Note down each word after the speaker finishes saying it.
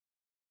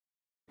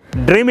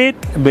Dream it,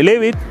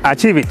 believe it,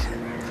 achieve it.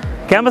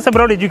 Campus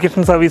Abroad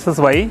Education Services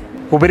വഴി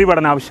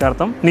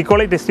ഉപരിപഠനാവശ്യാർത്ഥം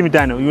Nicolae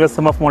ടെസ്റ്റിമിറ്റാനു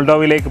USM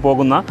മോൾഡോവയിലേക്ക്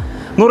പോകുന്ന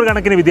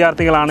നൂറുകണക്കിന്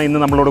വിദ്യാർത്ഥികളാണ് ഇന്ന്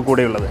നമ്മളോട്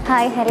കൂടെയുള്ളത്.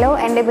 ഹായ് ഹലോ,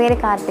 എൻ്റെ പേര്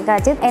കാർത്തിക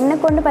അജിത്. എന്നെ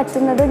കൊണ്ട്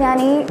പറ്റുന്നത് ഞാൻ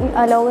ഈ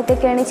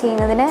ലോകത്തേക്കാണ്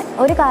ചെയ്യുന്നതിന്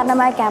ഒരു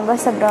കാരണമായ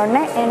ക്യാമ്പസ്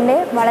അബ്രോഡിന് എൻ്റെ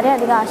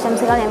വളരെയധികം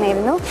ആശംസകൾ ഞാൻ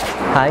നേരുന്നു.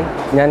 ഹായ്,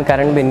 ഞാൻ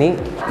കരൺ ബെന്നി.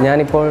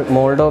 ഞാനിപ്പോൾ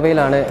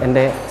മോൾഡോവയിലാണ്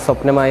എൻ്റെ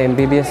സ്വപ്നമായ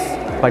MBBS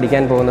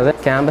പഠിക്കാൻ പോകുന്നത്.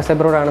 ക്യാമ്പസ്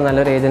അബ്രോഡാണ്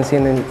നല്ലൊരു ഏജൻസി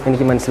എന്ന്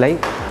എനിക്ക് മനസ്സിലായി.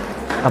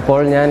 അപ്പോൾ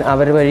ഞാൻ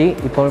അവർ വഴി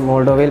ഇപ്പോൾ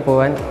മോൾഡോവയിൽ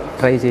പോകാൻ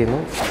ട്രൈ ചെയ്യുന്നു.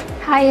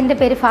 ഹായ്, എൻ്റെ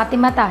പേര്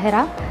ഫാത്തിമ താഹിറ.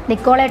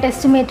 നിക്കോളെ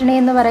ടെസ്റ്റിമിറ്റാനു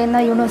എന്ന് പറയുന്ന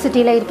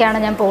യൂണിവേഴ്സിറ്റിയിലേക്കാണ്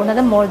ഞാൻ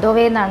പോകുന്നത്.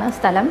 മോൾഡോവയിൽ നിന്നാണ്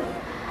സ്ഥലം.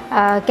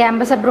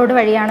 ക്യാമ്പസ് അബ്രോഡ്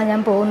വഴിയാണ്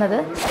ഞാൻ പോകുന്നത്.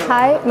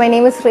 Hi, my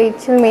name is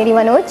Rachel Mary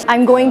Manoj. I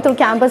am going through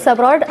campus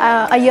abroad.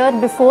 A year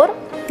before,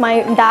 my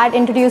dad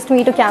introduced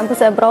me to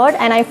campus abroad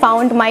and I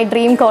found my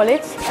dream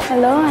college.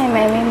 Hello, I'm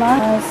Amima.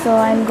 So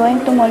I'm going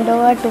to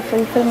Moldova to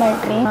fulfill my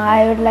dream. I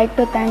would like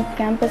to thank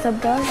campus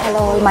abroad.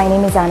 Hello, my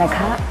name is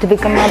Anakha. To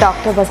become a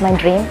doctor was my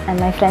dream and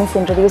my friends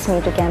introduced me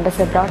to campus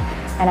abroad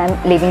and I'm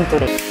living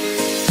today.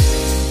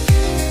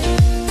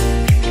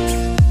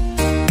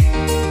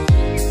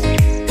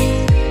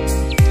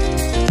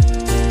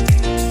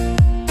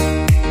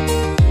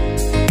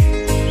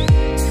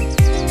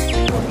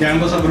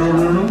 Campus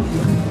അബ്രോഡിനോടും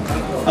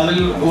അതിൽ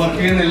work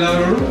ചെയ്യുന്ന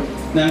എല്ലാവരോടും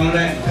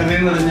ഞങ്ങളുടെ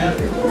ഹൃദയം നിറഞ്ഞ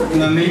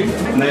നന്ദിയും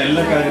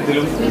എല്ലാ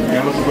കാര്യത്തിലും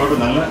campus abroad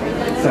നല്ല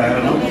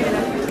സഹകരണം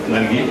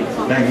നൽകി.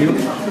 Thank you.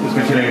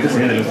 സ്പെഷ്യലായിട്ട്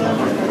സേതലും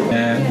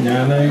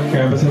ഞാൻ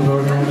ക്യാമ്പസ്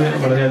അബ്രോഡിനോട്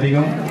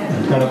വളരെയധികം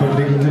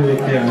കടപ്പെട്ടിരിക്കുന്ന ഒരു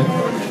വ്യക്തിയാണ്.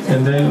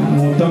 എൻ്റെ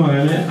മൂത്ത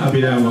മകന്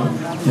അഭിരാമ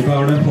ഇപ്പോൾ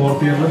അവിടെ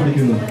 4th ഇയറിൽ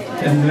പഠിക്കുന്നു.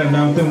 എൻ്റെ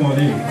രണ്ടാമത്തെ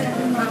മോനെയും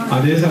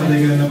അതേ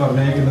സ്ഥലത്തേക്ക് തന്നെ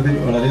പറഞ്ഞയക്കുന്നതിൽ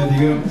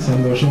വളരെയധികം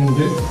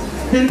സന്തോഷമുണ്ട്.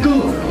 എനിക്ക്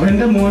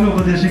എൻ്റെ മോനെ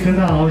ഉപദേശിക്കേണ്ട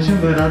ആവശ്യം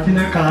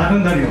വരാത്തതിൻ്റെ കാരണം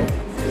എന്താ അറിയോ?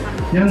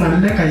 ഞാൻ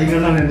നല്ല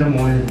കൈകളാണ് എൻ്റെ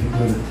മോനെ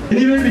ഇരിക്കുന്നത്.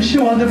 Anyway wish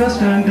you all the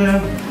best and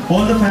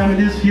all the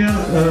families here.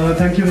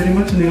 Thank you very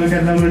much. നിങ്ങൾക്ക്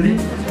എല്ലാം വേണ്ടി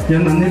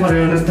ഞാൻ നന്ദി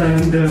പറയുകയാണ്.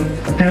 And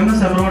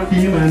campus abroad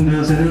team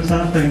and Senil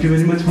sir, thank you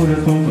very much for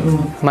your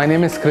complement. My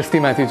name is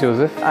Christy Matthew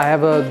Joseph. I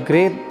have a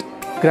great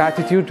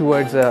gratitude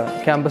towards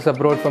Campus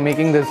Abroad for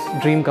making this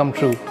dream come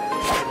true.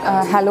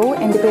 Hello,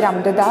 എൻ്റെ പേര്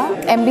Amrita.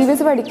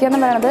 MBBS പഠിക്കുക എന്ന്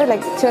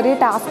പറയുന്നത് ചെറിയ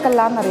task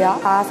അല്ല എന്നറിയാം.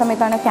 ആ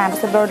സമയത്താണ്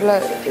ക്യാമ്പസ് അബ്രോഡിൽ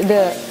ഇത്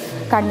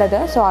കണ്ടത്.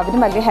 സോ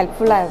അതിനും വലിയ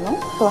ഹെൽപ്ഫുള്ളായിരുന്നു.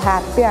 സോ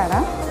ഹാപ്പിയാണ്.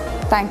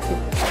 Thank you.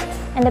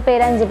 എൻ്റെ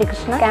പേര് അഞ്ജലി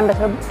കൃഷ്ണ.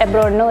 ക്യാമ്പസ്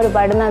അബ്രോഡിന്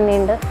ഒരുപാട്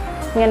നന്ദിയുണ്ട്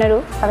ഇങ്ങനൊരു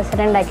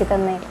അവസരം ഉണ്ടാക്കി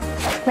തന്നേ.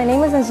 My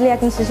name is Anjali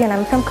Akhinshaji and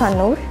I'm from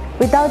Kannur.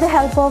 Without the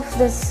help of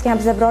this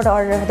campus abroad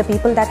or the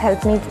people that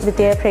helped me with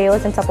their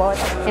prayers and support.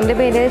 എൻ്റെ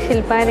പേര്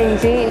ശില്പ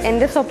രഞ്ജി.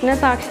 എൻ്റെ സ്വപ്നം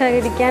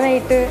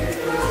സാക്ഷാത്കരിക്കാനായിട്ട്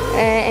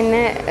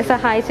എന്നെ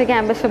സഹായിച്ച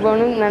ക്യാമ്പസ്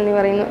അബ്രോഡിനും നന്ദി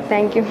പറയുന്നു.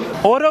 Thank you.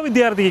 ഓരോ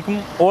വിദ്യാർത്ഥിക്കും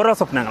ഓരോ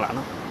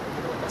സ്വപ്നങ്ങളാണ്.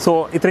 സോ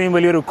ഇത്രയും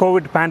വലിയൊരു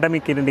കോവിഡ്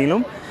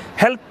പാൻഡമിക്കിനിടയിലും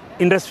ഹെൽത്ത്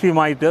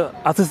ഇൻഡസ്ട്രിയുമായിട്ട്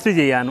അസിസ്റ്റ്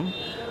ചെയ്യാനും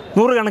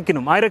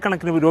നൂറുകണക്കിനും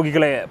ആയിരക്കണക്കിന്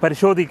രോഗികളെ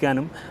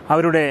പരിശോധിക്കാനും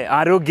അവരുടെ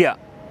ആരോഗ്യ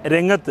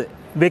രംഗത്ത്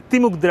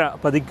വ്യക്തിമുദ്ര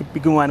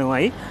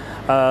പതിപ്പിക്കുവാനുമായി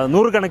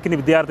നൂറുകണക്കിന്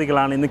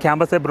വിദ്യാർത്ഥികളാണ് ഇന്ന്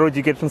ക്യാമ്പസ് അബ്രോഡ്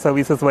എഡ്യൂക്കേഷൻ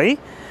സർവീസസ് വഴി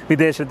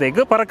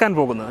വിദേശത്തേക്ക് പറക്കാൻ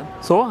പോകുന്നത്.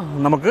 സോ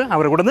നമുക്ക്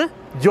അവരുടെ കൂടെ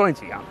ജോയിൻ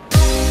ചെയ്യാം.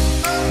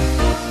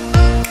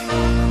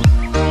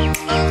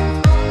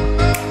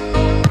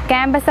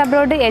 ക്യാമ്പസ്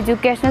അബ്രോഡ്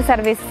എഡ്യൂക്കേഷണൽ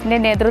സർവീസസിൻ്റെ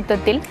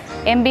നേതൃത്വത്തിൽ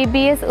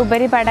MBBS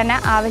ഉപരിപഠന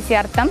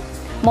ആവശ്യാർത്ഥം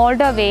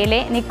മോൾഡോവയിലെ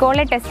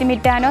Nicolae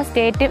ടെസ്റ്റിമിറ്റാനു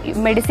state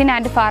medicine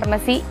and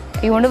pharmacy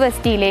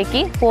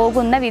യൂണിവേഴ്സിറ്റിയിലേക്ക്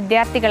പോകുന്ന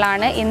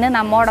വിദ്യാർത്ഥികളാണ് ഇന്ന്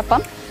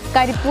നമ്മോടൊപ്പം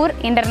കരിപ്പൂർ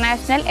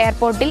ഇൻ്റർനാഷണൽ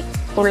എയർപോർട്ടിൽ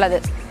ഉള്ളത്.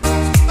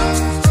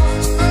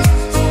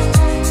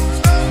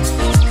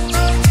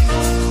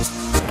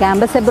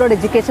 ക്യാമ്പസ് അബ്രോഡ്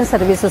എഡ്യൂക്കേഷൻ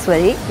സർവീസസ്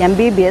വഴി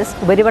MBBS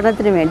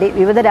ഉപരിപഠനത്തിന് വേണ്ടി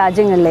വിവിധ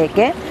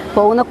രാജ്യങ്ങളിലേക്ക്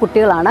പോകുന്ന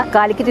കുട്ടികളാണ്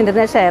കാലിക്കറ്റ്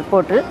ഇൻ്റർനാഷണൽ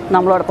എയർപോർട്ടിൽ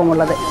നമ്മളോടൊപ്പം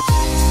ഉള്ളത്.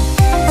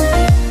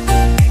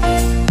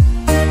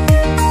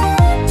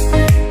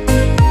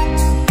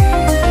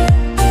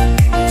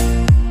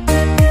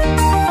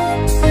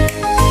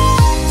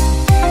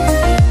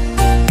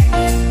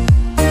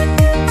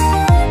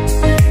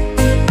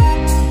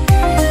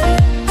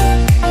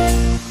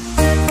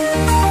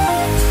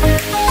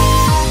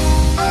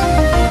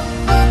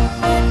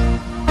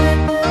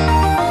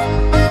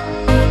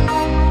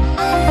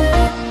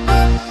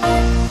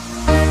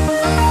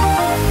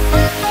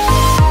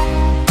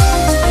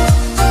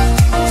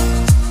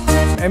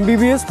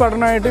 MBBS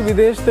പഠനമായിട്ട്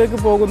വിദേശത്തേക്ക്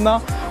പോകുന്ന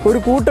ഒരു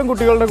കൂട്ടം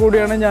കുട്ടികളുടെ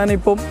കൂടിയാണ്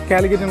ഞാനിപ്പം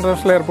കാലിക്കറ്റ്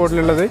ഇൻ്റർനാഷണൽ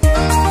എയർപോർട്ടിലുള്ളത്.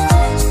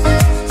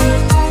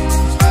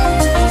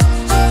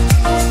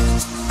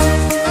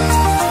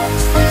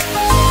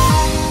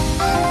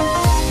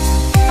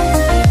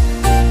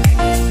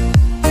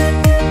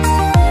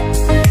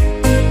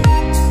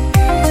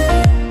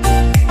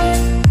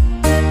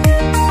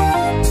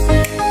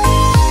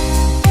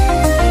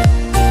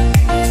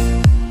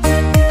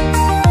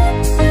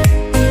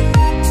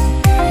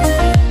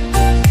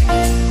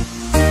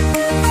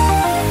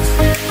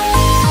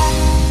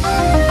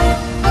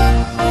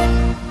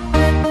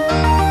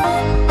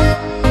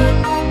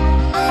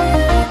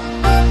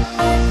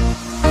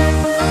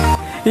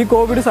 ഈ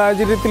കോവിഡ്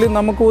സാഹചര്യത്തിൽ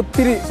നമുക്ക്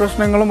ഒത്തിരി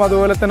പ്രശ്നങ്ങളും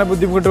അതുപോലെ തന്നെ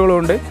ബുദ്ധിമുട്ടുകളും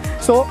ഉണ്ട്.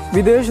 സോ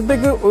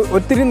വിദേശത്തേക്ക്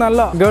ഒത്തിരി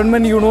നല്ല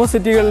ഗവൺമെൻറ്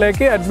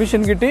യൂണിവേഴ്സിറ്റികളിലേക്ക്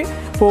അഡ്മിഷൻ കിട്ടി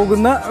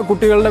പോകുന്ന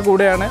കുട്ടികളുടെ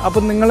കൂടെയാണ്.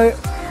 അപ്പം നിങ്ങൾ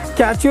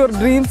catch your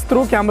dreams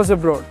through campus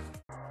abroad.